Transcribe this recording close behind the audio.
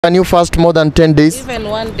Can you fast more than 10 days? Even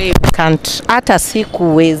one day we can't. Hata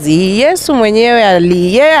siku wezi. Yesu mwenyewe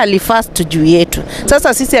alifast juu yetu.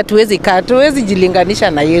 Sasa sisi hatuwezi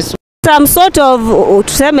jilinganisha na Yesu. Some sort of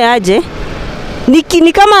tuseme aje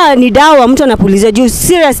ni kama ni dawa mtu anapulizia juu.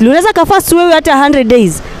 Seriously unaweza kafast wewe hata 100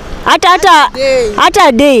 days. Hata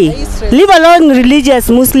a day. Leave alone religious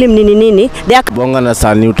Muslim nini. Bonga na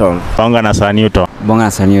San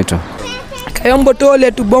Newton. Kayombo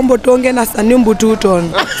tole tu bombo tonge na sanimbu tuton.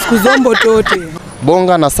 Sikuzombo tote.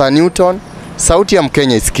 Bonga na San Newton, sauti ya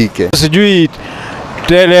Mkenya isikike. Sijui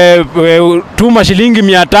tuma shilingi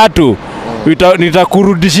 300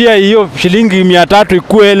 nitakurudishia hiyo shilingi 300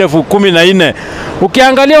 ikuwe 14,000.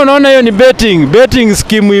 Ukiangalia unaona hiyo ni betting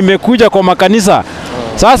scheme imekuja kwa makanisa.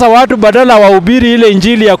 Sasa watu badala wahubiri ile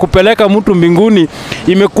injili ya kupeleka mtu mbinguni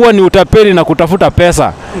imekuwa ni utapeli na kutafuta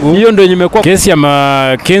pesa. Hiyo ndio imekuwa kesi ya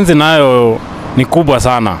Mackenzie, nayo ni kubwa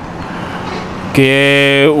sana.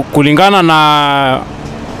 Kulingana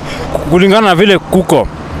na vile kuko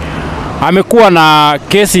amekuwa na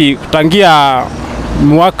kesi tangia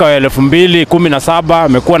mwaka wa 2017,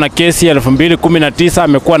 amekuwa na kesi 2019,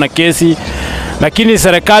 amekuwa na kesi, lakini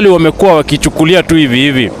serikali wamekuwa wakichukulia tu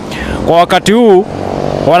hivi. Kwa wakati huu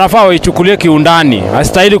wanafaa waichukulie kiundani,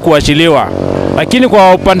 hastahili kuachiliwa. Lakini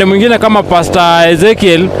kwa upande mwingine kama Pastor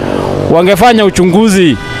Ezekiel wangefanya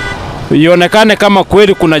uchunguzi ionekane kama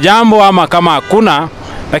kweli kuna jambo ama kama hakuna,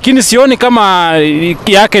 lakini sioni kama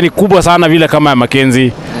yake ni kubwa sana vile kama ya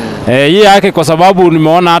Mackenzie. Hii yake kwa sababu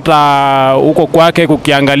nimeona hata huko kwake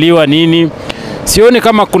kukiangaliwa nini, sioni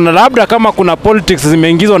kama kuna labda kama kuna politics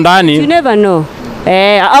zimeingizwa ndani. You never know.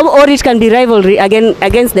 Or it can be rivalry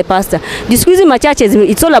against the pastor. Discussing my churches,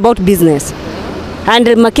 it's all about business. And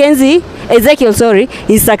Ezekiel,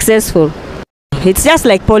 is successful. It's just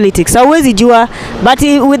like politics. Hauwezi jua, but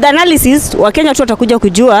with analysis Wakenya tu watakuja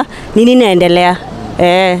kujua nini inaendelea.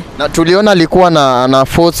 Na tuliona alikuwa na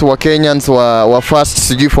force wa Kenyans wa fast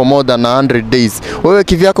sijui for more than 100 days. Wewe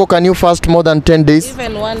kivyako can you fast more than 10 days?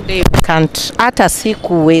 Even one day we can't. Hata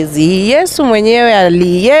siku wezi. Yesu mwenyewe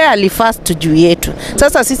alifast juu yetu.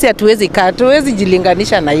 Sasa sisi hatuwezi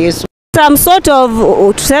jilinganisha na Yesu. Some sort of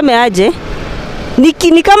tuseme aje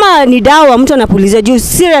ni kama ni dawa mtu anapulizia juu.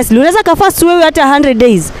 Seriously unaweza kafast wewe hata 100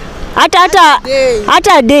 days.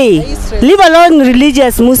 Hata a day. Leave alone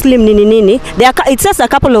religious Muslim nini. It's just a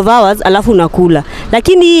couple of hours alafu unakula.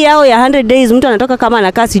 Lakini hii yao ya 100 days mtu anatoka kama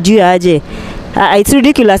anakaa sijui aje. It's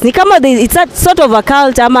ridiculous. Ni kama it's a sort of a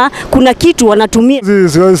cult ama kuna kitu wanatumia.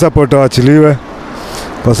 Siwezi support waachiliwe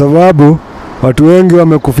kwa sababu watu wengi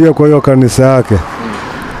wamekufia kwa hiyo kanisa yake.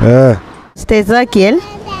 Ezekiel,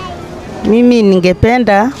 mimi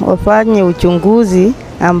ningependa wafanye uchunguzi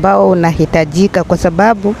ambao unahitajika kwa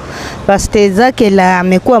sababu Pastor Ezekiel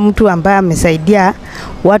amekuwa mtu ambaye amesaidia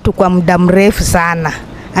watu kwa muda mrefu sana.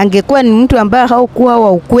 Angekuwa ni mtu ambaye haukuwa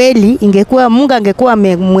wa ukweli, ingekuwa Mungu angekuwa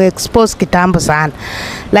amemexpose kitambo sana.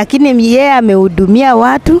 Lakini yeye amehudumia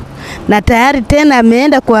watu na tayari tena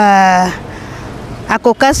ameenda kwa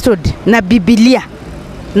ako custody na Biblia.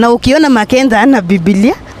 Na ukiona Mackenzie ana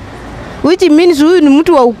Biblia, which means huyu ni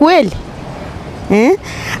mtu wa ukweli.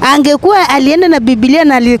 Angekuwa alienda na Biblia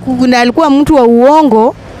na alikuwa mtu wa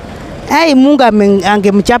uongo, Mungu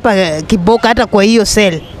angemchapa kiboko hata kwa hiyo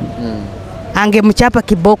cell. Angemchapa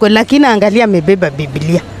kiboko, lakini angalia amebeba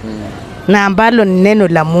Biblia. Na ambalo ni neno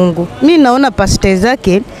la Mungu. Mimi naona Pastor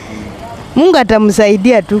Ezekiel Mungu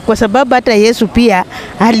atamsaidia tu kwa sababu hata Yesu pia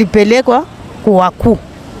alipelekwa kwa wakuu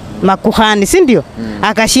makuhani, si ndio?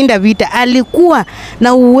 Akashinda vita. Alikuwa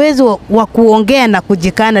na uwezo wa kuongea na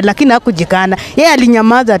kujikana, lakini hakujikana. Yeye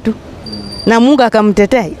alinyamaza tu. Na Mungu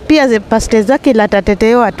akamtetea. Pia Pastor Ezekiel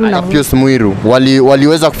atatetewa tu na Pius Muiru.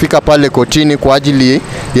 Waliweza kufika pale kotini kwa ajili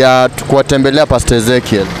ya kuwatembelea Pastor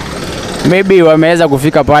Ezekiel. Maybe wameweza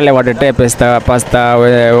kufika pale watetee pastor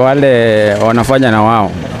wale wanafanya na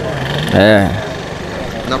wao.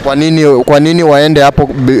 Na kwa nini waende hapo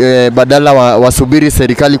badala wasubiri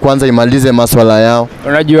serikali kwanza imalize masuala yao?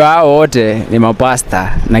 Unajua hao wote ni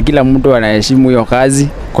mapasta na kila mtu anaheshimu hiyo kazi.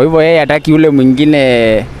 Kwa hivyo yeye hataki yule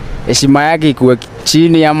mwingine heshima yake ikuwe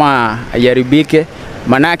chini ama iharibike.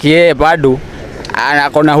 Manaki yeye bado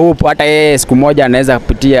anakona hope hata yeye siku moja anaweza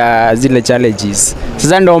kupitia zile challenges.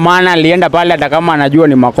 Sasa ndio maana alienda pale hata kama anajua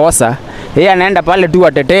ni makosa. Yeye anaenda pale tu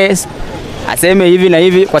atetee, aseme hivi na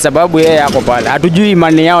hivi kwa sababu yeye yako pale. Hatujui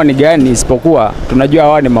imani yao ni gani isipokuwa tunajua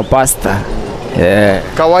wao ni mapasta.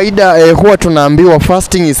 Kawaida huwa tunaambiwa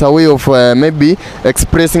fasting is a way of maybe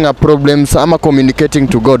expressing our problems ama communicating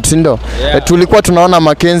to God, si ndio? Tulikuwa tunaona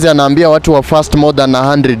Mackenzie anaambia watu wa fast more than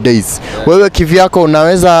 100 days. Wewe kivyako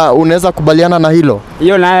unaweza kubaliana na hilo?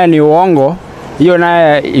 Hiyo nayo ni uongo. Hiyo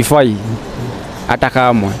nayo ifai. hata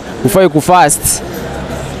kamwe. Ufai kufast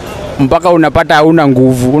mpaka unapata hauna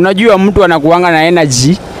nguvu. Unajua mtu anakuanga na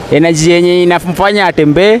energy yenye inamfanya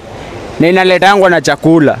atembee na inaletangwa na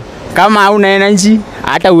chakula. Kama hauna energy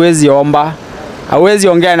hata huwezi omba, hauwezi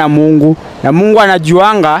ongea na Mungu, na Mungu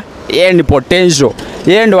anajuanga yeye ni potential.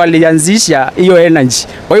 Yeye ndo alianzisha hiyo energy.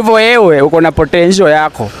 Kwa hivyo wewe uko na potential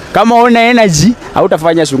yako. Kama una energy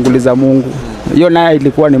hautafanya shughuli za Mungu. Hiyo nayo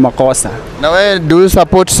ilikuwa ni makosa. Na wewe, do you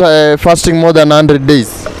support fasting more than 100 days?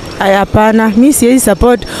 Hapana, mimi siwezi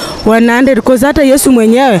support 100 because hata Yesu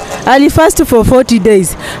mwenyewe alifast for 40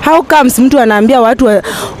 days. How comes mtu anaambia watu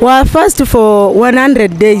wa fast for 100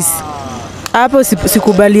 days? Hapo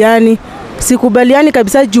sikubaliani. Sikubaliani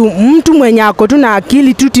kabisa juu mtu mwenye ako tu na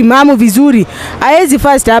akili tu timamu vizuri haezi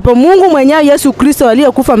fast hapo. Mungu mwenyewe Yesu Kristo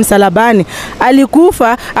aliyekufa msalabani,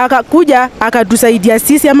 alikufa akakuja akatusaidia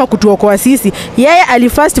sisi ama kutuokoa sisi. Yeye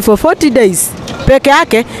alifast for 40 days peke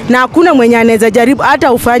yake na hakuna mwenye anaweza jaribu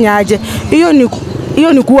hata ufanya aje.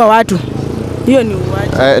 Hiyo ni kuwa watu. Hiyo ni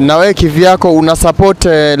uwaji. Na wewe kivyako una support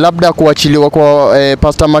labda kuachiliwa kwa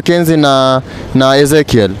Pastor Mackenzie na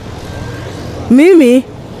Ezekiel? Mimi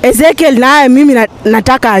Ezekiel naye mimi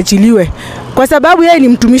nataka aachiliwe kwa sababu yeye ni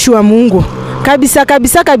mtumishi wa Mungu. Kabisa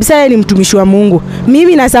yeye ni mtumishi wa Mungu.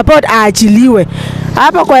 Mimi na support aachiliwe.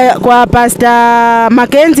 Hapa kwa Pastor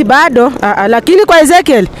Mackenzie bado, lakini kwa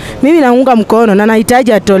Ezekiel mimi naunga mkono na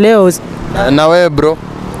nahitaji atolewe. Na wewe bro?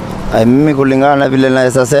 Mimi kulingana na vile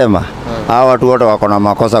naweza sema, hao watu wote wako na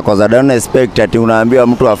makosa kwa sababu don't expect ati unaambia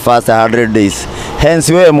mtu a fast 100 days.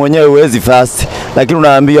 Hence wewe mwenyewe huwezi fast, lakini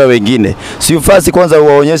unaambia wengine. Si fast kwanza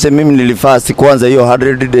uwaonyeshe mimi nilifast kwanza hiyo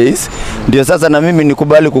 100 days. Ndio sasa na mimi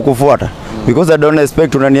nikubali kukufuata. Because I don't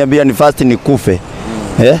expect unaniambia ni fast nikufe.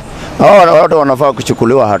 Hao watu wanafaa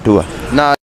kuchukuliwa hatua. Na